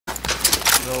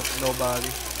Nope, nobody.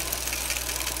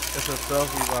 It's a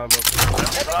self-revive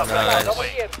up there. Nice. Over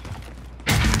here.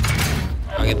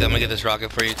 I'm gonna get this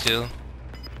rocket for you too.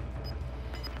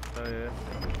 Oh yeah.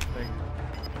 Thank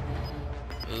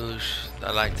you. Oosh,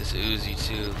 I like this Uzi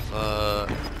too. Fuck.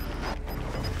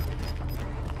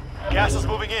 Gas is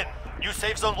moving in. New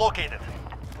safe zone located.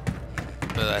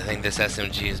 But I think this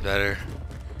SMG is better.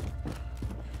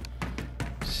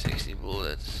 60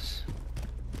 bullets.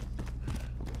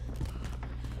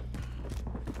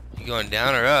 You going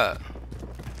down or up?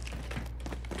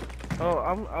 Oh,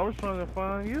 I was trying to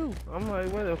find you. I'm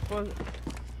like, what the fuck?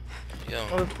 Yo,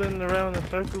 I was spinning around in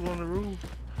circles on the roof.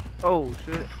 Oh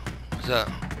shit. what's up?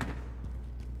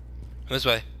 This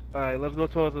way. Alright, let's go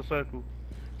towards the circle.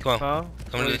 Come on. Huh?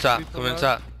 Come to the Wait, top. see Come to the somebody?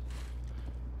 top.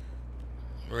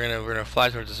 We're gonna fly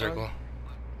towards the circle.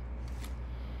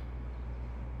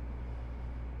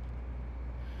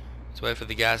 Let's wait for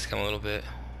the gas to come a little bit.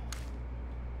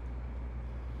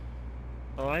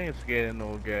 Oh, I ain't scared of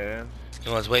no gas.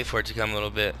 No, let's wait for it to come a little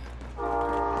bit.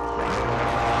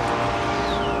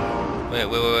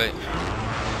 Wait.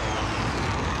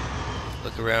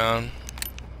 Look around.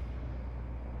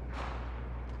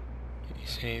 You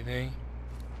see anything?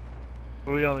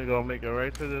 We only gonna make it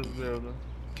right to this building.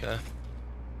 Okay.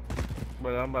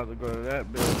 But I'm about to go to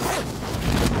that building.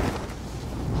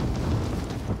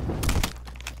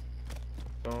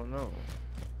 Don't know.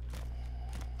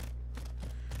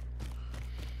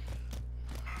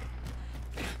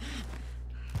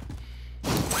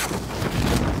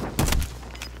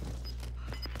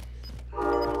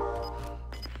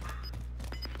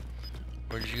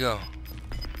 Where'd you go?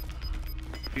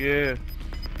 Yeah.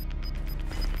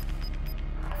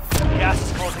 Gas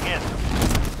is closing in.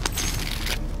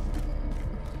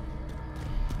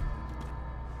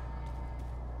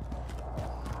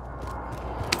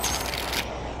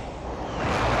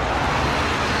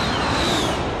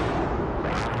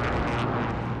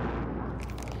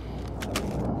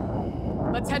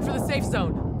 Let's head for the safe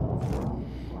zone.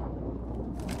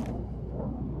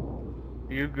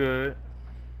 You good.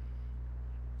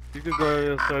 You can go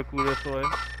to the circle this way.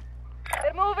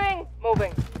 They're moving.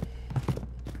 Moving.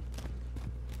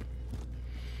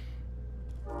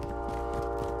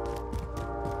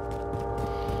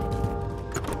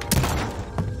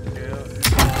 Yeah,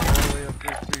 it's all the way up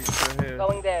this street right here.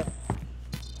 Going there.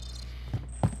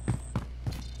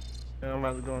 And I'm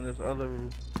about to go on this other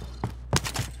roof.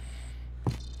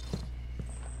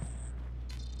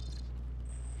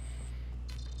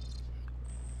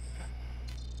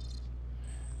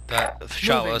 That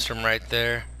shot was from right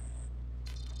there.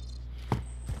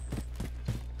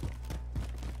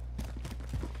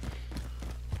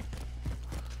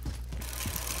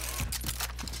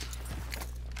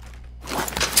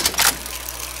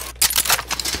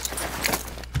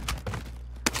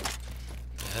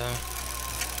 Yeah.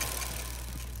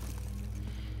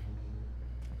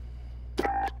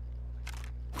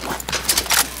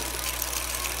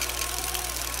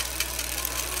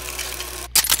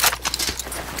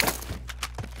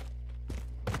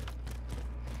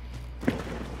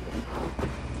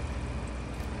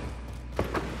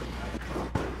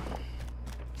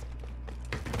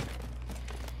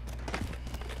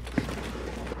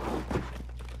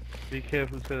 Be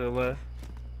careful to the left.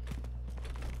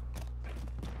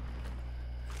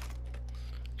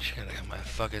 Shit, I got my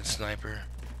fucking sniper.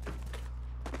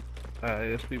 Alright,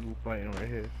 there's people fighting right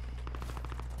here.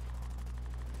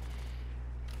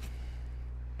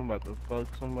 I'm about to fuck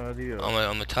somebody up.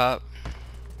 On the top.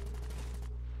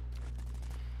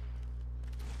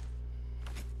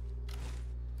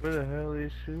 Where the hell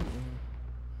is shooting?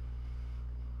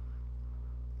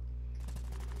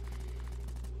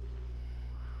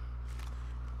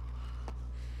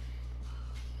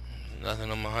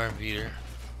 Nothing on my heart beater.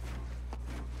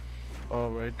 Oh,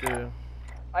 right there.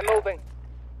 I'm moving.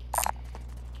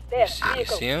 There. You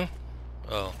Vehicle. see him?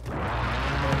 Oh.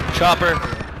 Chopper.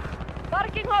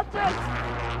 Parking hostiles.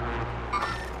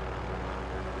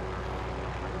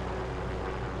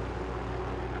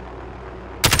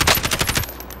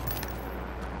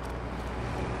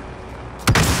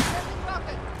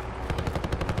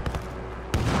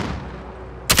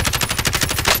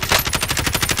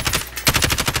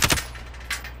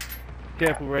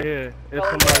 Careful right here. There's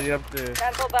Going somebody up there.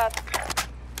 Cancel that.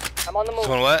 I'm on the move.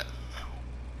 Someone what?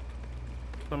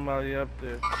 Somebody up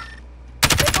there.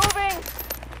 They're moving.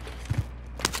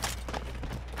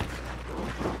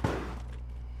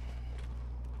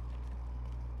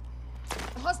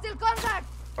 Hostile contact!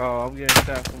 Oh, I'm getting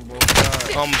shot from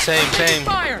both sides. Same.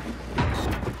 Fire!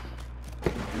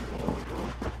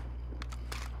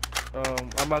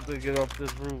 I'm about to get off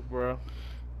this roof, bro.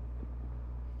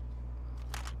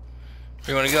 Where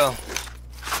you wanna go?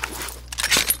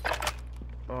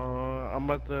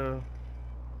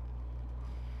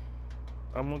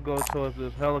 I'm gonna go towards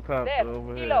this helicopter There.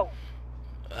 over here. Kilo.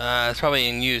 It's probably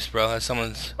in use, bro. That's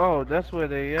someone's. Oh, that's where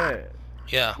they at.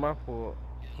 Yeah. My fault.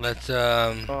 Let's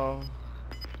Oh.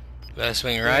 gotta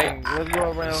swing right. Let's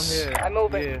go around here. I'm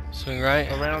moving. Yeah, Swing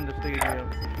right. around the stadium.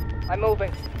 I'm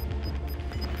moving.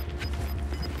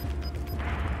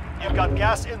 You've got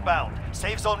gas inbound.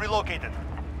 Safe zone relocated.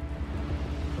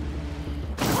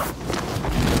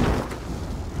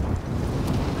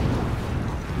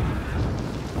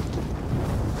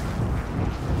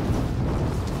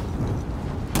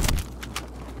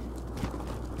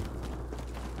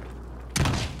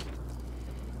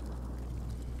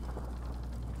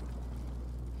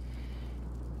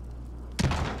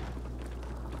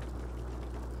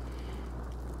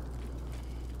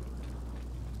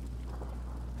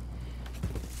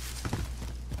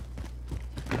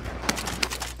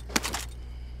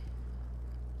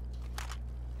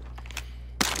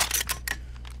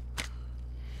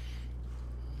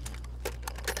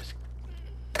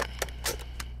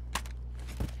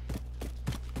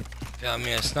 Got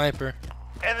me a sniper.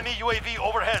 Enemy UAV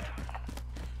overhead.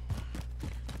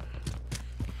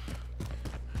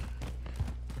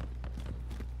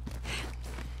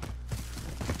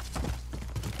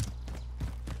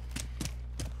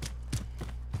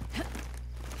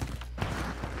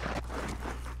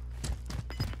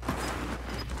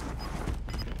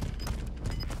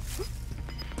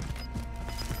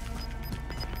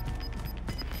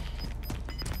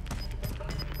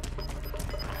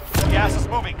 Gas is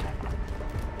moving.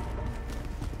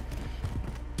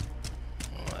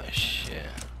 Oh shit.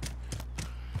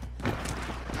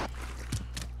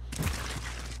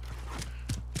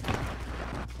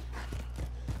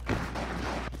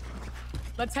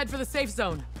 Let's head for the safe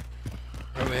zone.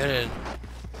 Where are we headed?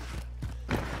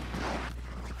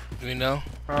 Do we know?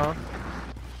 Huh?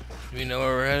 Do we know where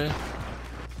we're headed?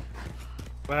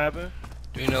 What happened?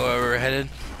 Do we know where we're headed?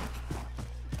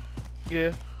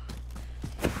 Yeah.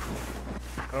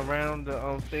 Around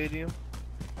the stadium.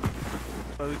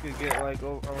 So we could get like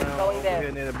around Going over there.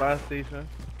 here near the bus station.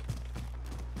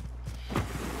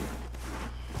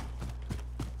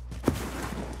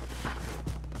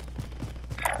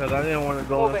 Cause I didn't want to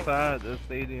go Moving. inside the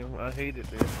stadium. I hated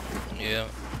it. Yeah.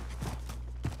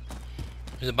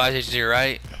 There's a buy station to your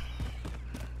right.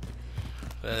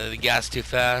 The gas too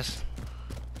fast.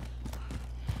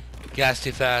 Gas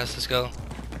too fast. Let's go.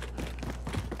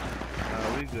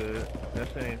 Nah, we good. That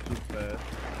shit ain't too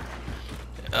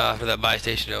fast. For that buy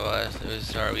station it was. It was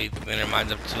sorry, we made our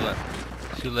minds up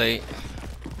too late.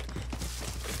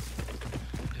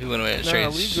 We went away straight. Nah,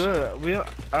 we good.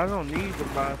 I don't need the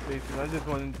buy station. I just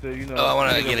wanted to, you know. Oh, I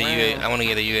want to get a UAV. around. I want to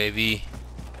get a UAV.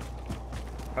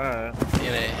 Alright.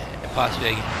 In a possibly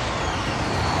a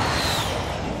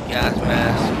gas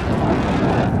mask.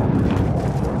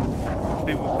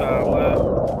 People side left.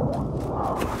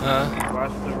 Huh?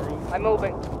 Watch the roof. I'm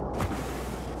moving.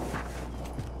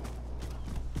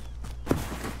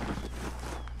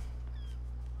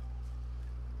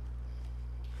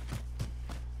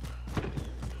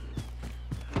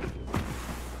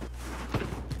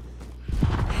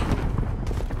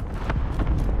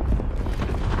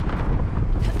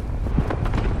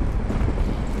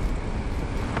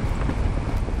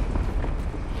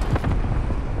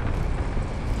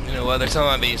 You know what? There's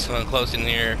someone might be someone close in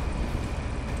here.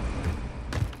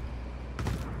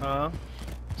 Huh?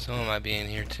 Someone might be in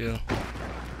here too.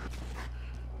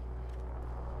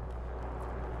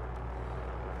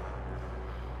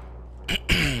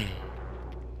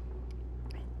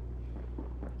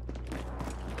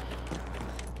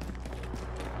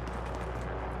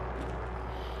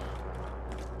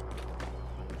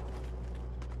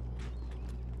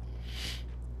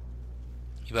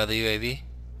 You buy the UAV?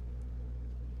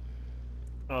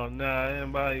 Oh, nah, I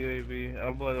didn't buy a UAV.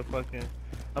 I bought a fucking.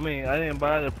 I didn't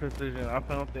buy the precision. I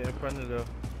found it in front of the.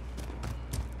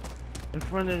 In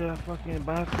front of the fucking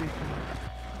buy station.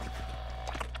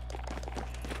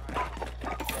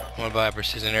 Want to buy a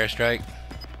precision airstrike?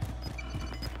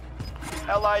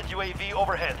 Allied UAV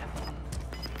overhead.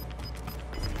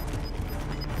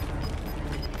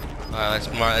 Alright,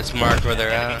 let's mark where they're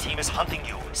Enemy at. team is hunting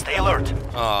you. Stay alert.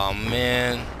 Oh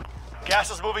man. Gas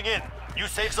is moving in. New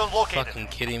safe zone located. Fucking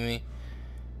kidding me.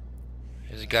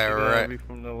 There's a guy Is it gonna right. be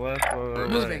from the left or the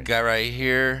There's a right? guy right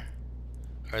here.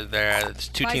 Or there. It's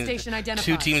two Buy teams. station Two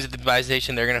identified. teams at the buy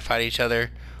station. They're gonna fight each other.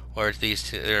 Or it's these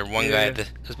two. Or one guy at the.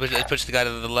 Let's push the guy to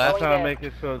the left. Going Trying to there. make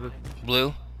it towards the.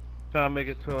 Blue. Trying to make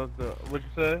it towards the. What you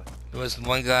said? There was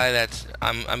one guy that's.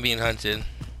 I'm being hunted.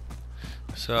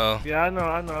 So, Yeah, I know,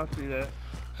 I see that.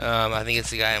 I think it's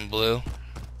the guy in blue.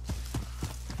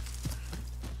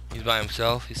 He's by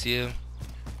himself. You see him?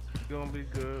 We're gonna be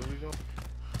good. We gonna.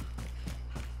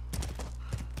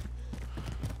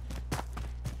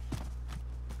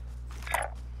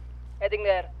 Heading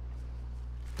there.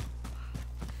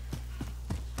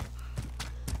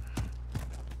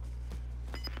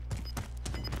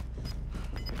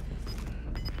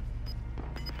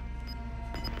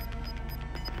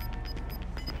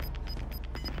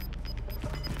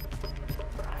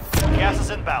 Gas is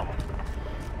inbound.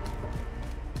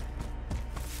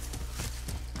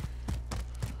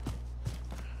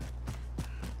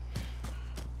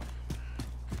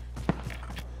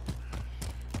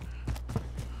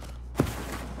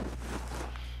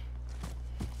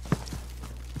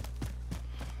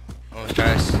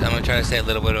 I'm gonna try to stay a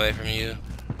little bit away from you.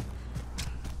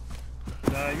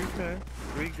 Nah, you can.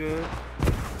 We good.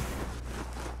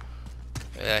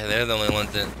 Yeah, they're the only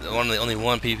ones that only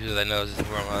one people that knows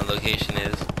where my location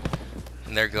is,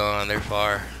 and they're gone. They're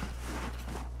far.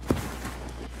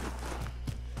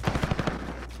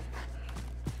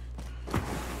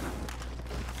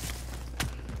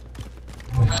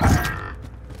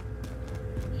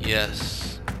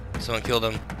 Yes, someone killed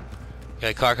him.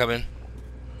 Got a car coming.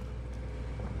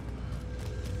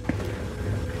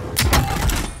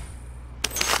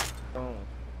 Oh.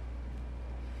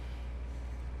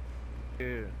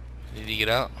 Yeah. Did he get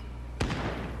out?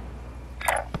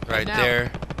 Right Now.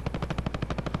 there.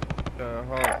 Got a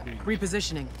heartbeat.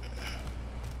 Repositioning.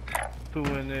 2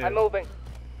 in there. I'm moving.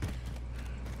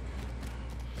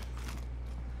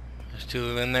 There's 2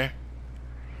 of them in there.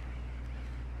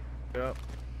 Yep.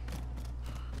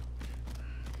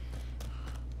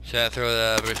 Should I throw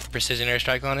the precision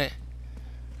airstrike on it?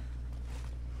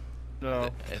 No.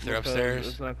 If they're because upstairs?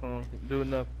 It's not gonna do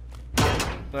nothing.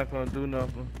 It's not gonna do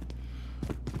nothing.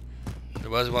 There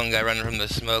was one guy running from the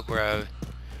smoke where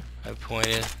I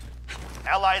pointed.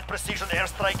 Allied precision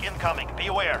airstrike incoming.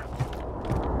 Beware.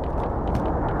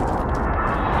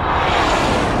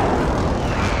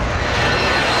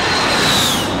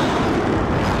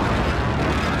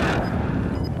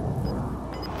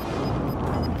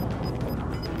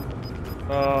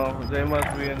 Oh, they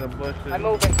must be in the bushes. I'm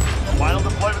moving. Final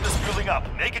deployment is fueling up.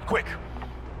 Make it quick.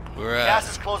 We're at. Gas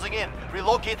is closing in.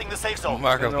 Relocating the safe zone.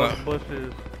 Mark In up. those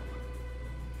bushes.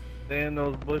 They in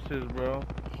those bushes, bro.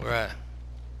 We're at.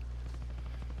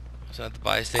 It's at the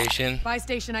buy station. Buy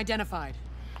station identified.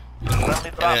 Friendly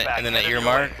drop back. And then at Headed your your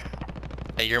mark. way.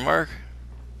 At your mark.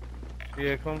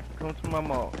 Yeah, come to my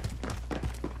mall.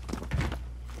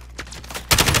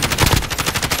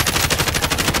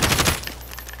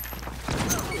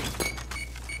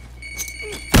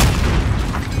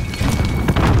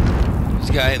 This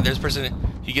guy, there's a person.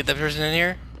 You get that person in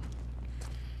here?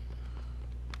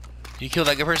 You killed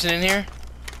that good person in here?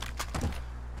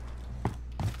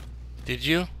 Did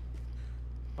you?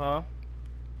 Huh?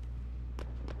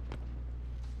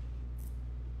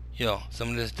 Yo,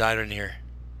 someone just died in here.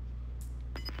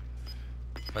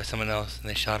 By someone else, and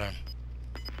they shot him.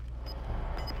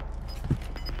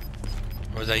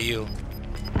 Or was that you?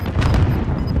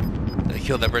 They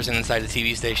killed that person inside the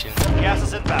TV station. Gas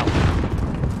is inbound.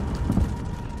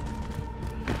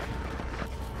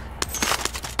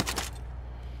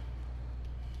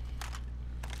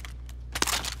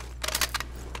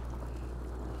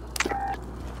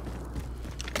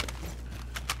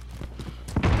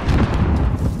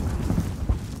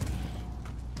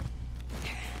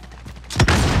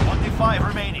 Five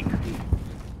remaining. They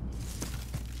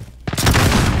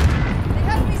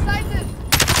have me sighted.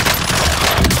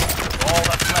 All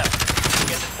that's left.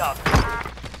 Get it done.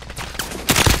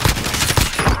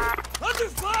 Under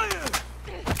fire!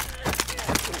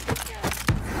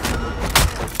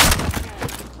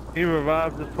 He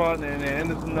revives his partner in there, and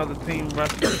there's another team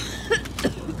rushing.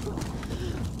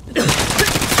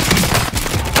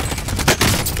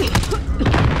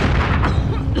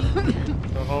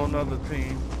 A whole nother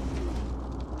team.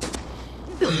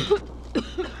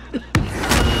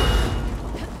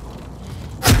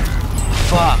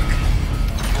 Fuck.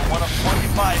 One of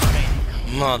 25 remaining.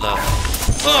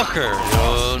 Motherfucker,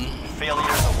 dude.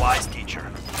 Failure is a wise teacher.